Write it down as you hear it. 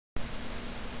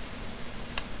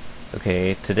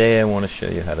Okay, today I want to show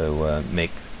you how to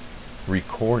make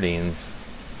recordings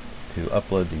to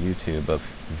upload to YouTube of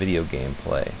video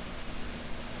gameplay.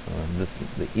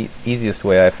 The easiest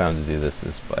way I found to do this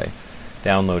is by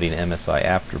downloading MSI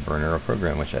Afterburner, a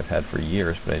program which I've had for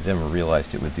years, but I never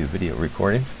realized it would do video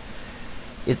recordings.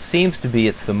 It seems to be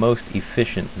it's the most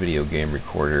efficient video game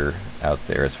recorder out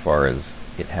there as far as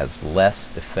it has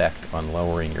less effect on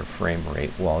lowering your frame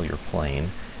rate while you're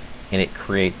playing, and it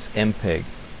creates MPEG,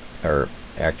 or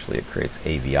actually it creates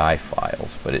AVI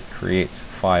files, but it creates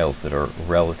files that are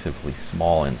relatively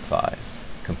small in size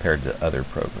compared to other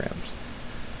programs.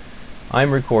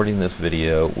 I'm recording this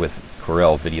video with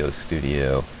Corel Video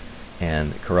Studio,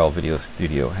 and Corel Video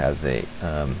Studio has a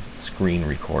screen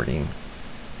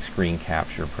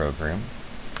capture program.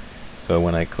 So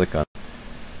when I click on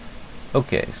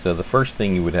OK, so the first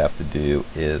thing you would have to do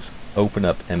is open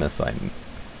up MSI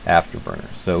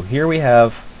Afterburner. So here we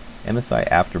have MSI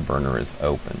Afterburner is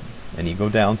open, and you go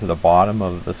down to the bottom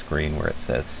of the screen where it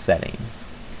says Settings,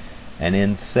 and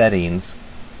in Settings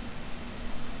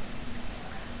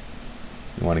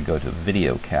you want to go to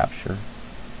Video Capture.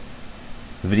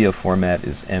 The video format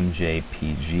is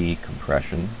MJPG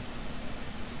compression,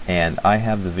 and I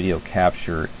have the video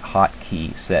capture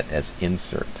hotkey set as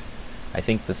Insert. I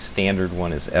think the standard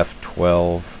one is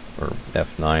F12 or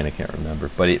F9, I can't remember,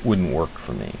 but it wouldn't work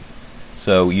for me.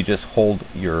 So you just hold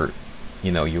your,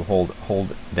 you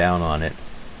hold down on it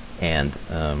and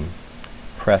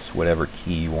press whatever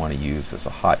key you want to use as a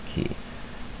hotkey.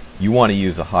 You want to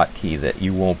use a hotkey that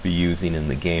you won't be using in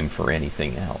the game for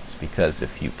anything else, because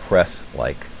if you press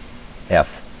like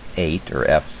F8 or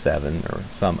F7 or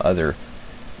some other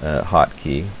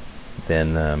hotkey,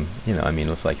 then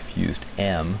it's like if you used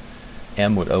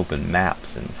M would open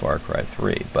maps in Far Cry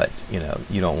 3, but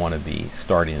you don't want to be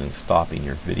starting and stopping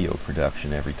your video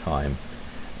production every time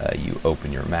you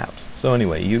open your maps. So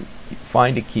anyway, you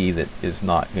find a key that is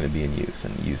not going to be in use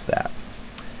and use that.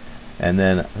 And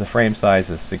then the frame size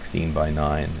is 16 by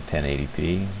 9,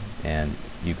 1080p, and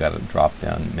you've got a drop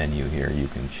down menu here. You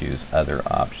can choose other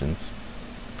options.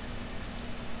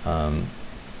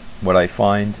 What I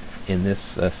find in this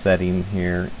setting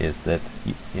here is that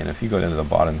if you go down to the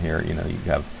bottom here, you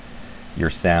have your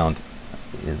sound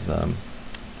is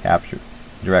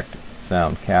direct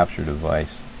sound capture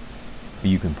device.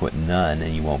 You can put none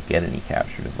and you won't get any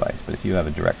capture device, but if you have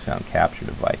a direct sound capture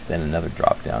device, then another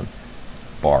drop down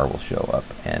bar will show up,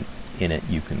 and in it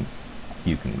you can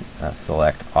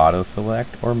select auto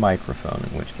select or microphone,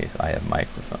 in which case I have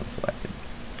microphone selected,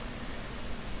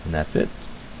 and that's it.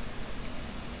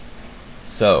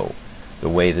 So the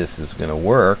way this is going to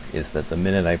work is that the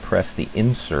minute I press the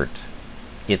insert,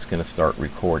 it's going to start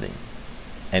recording,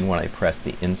 and when I press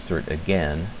the insert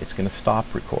again, it's going to stop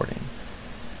recording.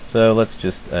 So let's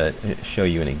just show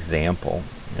you an example.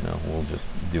 We'll just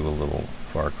do a little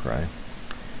Far Cry.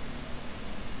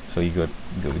 So you go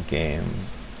to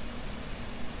Games,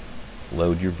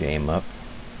 load your game up.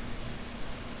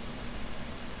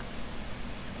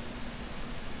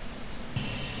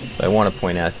 So I want to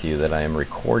point out to you that I am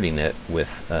recording it with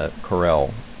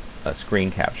Corel screen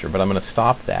capture, but I'm going to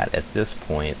stop that at this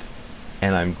point,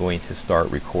 and I'm going to start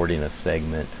recording a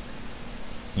segment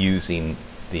using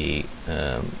the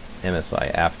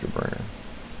MSI Afterburner.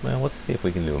 Well, let's see if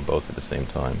we can do them both at the same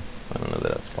time. I don't know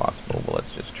that that's possible, but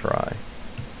let's just try.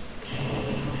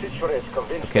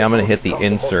 Okay, I'm going to hit the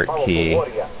insert key,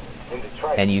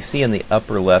 and you see in the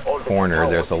upper left corner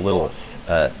there's a little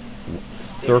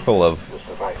circle of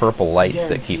purple lights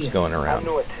that keeps going around.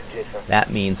 That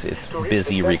means it's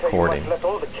busy recording.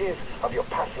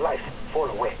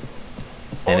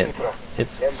 And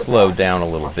it's slowed down a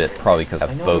little bit, probably because I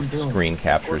have both screen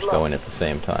captures going at the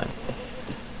same time.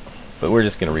 But we're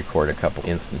just going to record a couple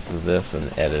instances of this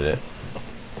and edit it.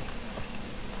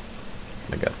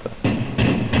 I got the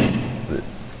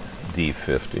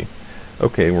D50.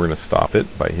 Okay, we're going to stop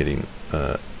it by hitting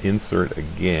insert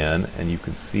again, and you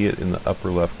can see it in the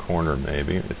upper left corner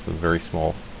maybe. It's a very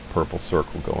small purple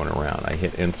circle going around. I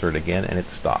hit insert again and it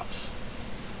stops.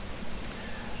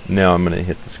 Now I'm going to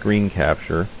hit the screen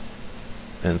capture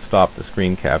and stop the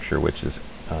screen capture, which is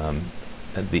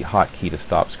the hotkey to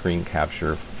stop screen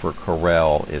capture for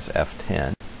Corel is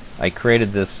F10. I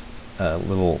created this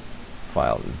little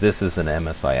file. This is an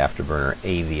MSI Afterburner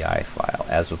AVI file,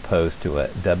 as opposed to a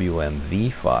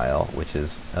WMV file, which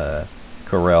is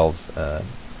Corel's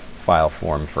file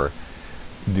form for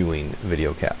doing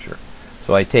video capture.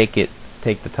 So I take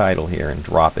the title here and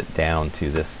drop it down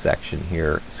to this section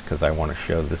here, because I want to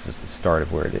show this is the start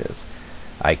of where it is.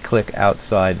 I click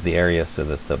outside the area so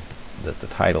that the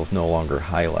title is no longer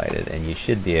highlighted, and you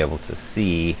should be able to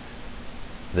see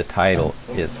the title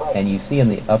is, and you see in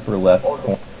the upper left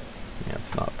corner, yeah,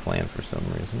 it's not playing for some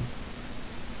reason.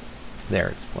 There,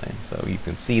 it's playing. So you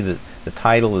can see that the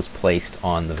title is placed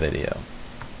on the video.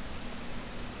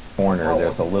 Corner,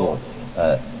 there's a little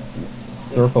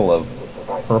circle of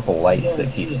purple lights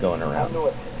that keeps going around.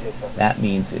 That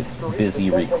means it's busy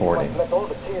recording.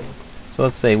 So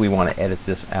let's say we want to edit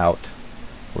this out.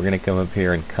 We're going to come up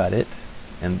here and cut it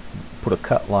and put a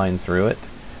cut line through it,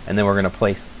 and then we're going to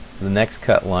place the next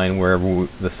cut line wherever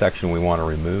the section we want to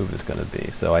remove is going to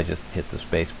be. So I just hit the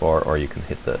space bar, or you can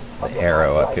hit the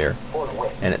arrow up here,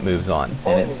 and it moves on.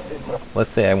 And it's,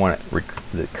 let's say I want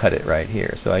to cut it right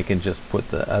here, so I can just put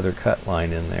the other cut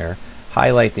line in there,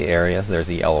 highlight the area, there's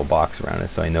a yellow box around it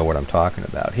so I know what I'm talking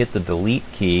about, hit the delete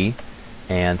key,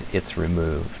 and it's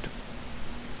removed.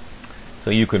 So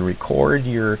you can record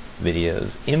your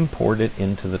videos, import it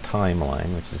into the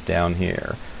timeline, which is down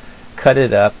here, cut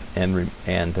it up, and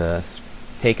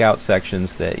take out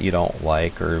sections that you don't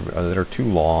like or that are too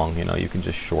long. You know, you can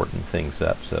just shorten things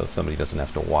up so somebody doesn't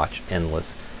have to watch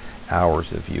endless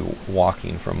hours of you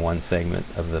walking from one segment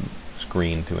of the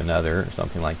screen to another or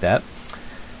something like that.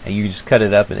 And you just cut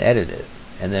it up and edit it.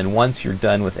 And then once you're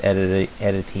done with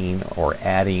editing or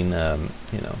adding,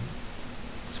 you know,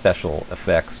 special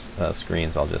effects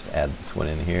screens, I'll just add this one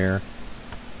in here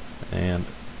and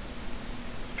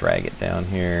drag it down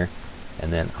here,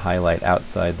 and then highlight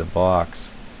outside the box.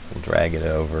 We'll drag it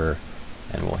over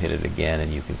and we'll hit it again,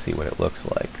 and you can see what it looks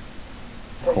like.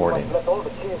 Recording.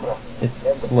 It's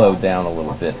slowed down a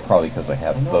little bit, probably because I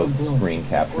have both screen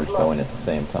captures going at the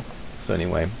same time. So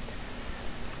anyway,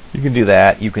 you can do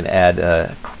that. You can add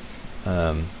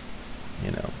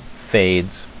you know,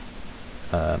 fades,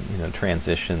 you know,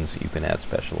 transitions. You can add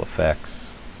special effects.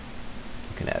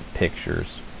 You can add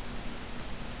pictures.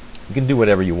 You can do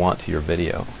whatever you want to your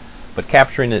video, but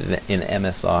capturing it in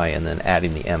MSI and then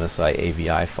adding the MSI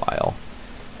AVI file,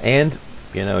 and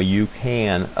you know, you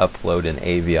can upload an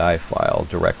AVI file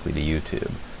directly to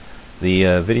YouTube. The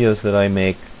videos that I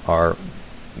make are,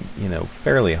 you know,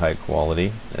 fairly high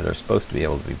quality. They're supposed to be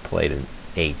able to be played in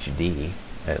HD,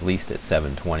 at least at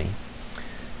 720.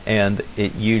 And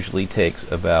it usually takes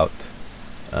about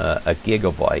a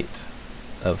gigabyte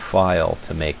of file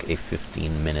to make a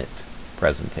 15-minute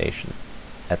presentation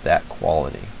at that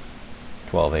quality,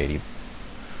 1280.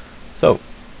 So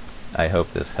I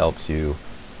hope this helps you,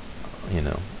 you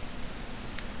know,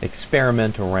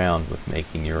 experiment around with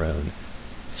making your own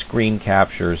screen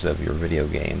captures of your video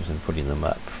games and putting them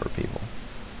up for people.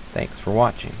 Thanks for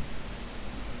watching.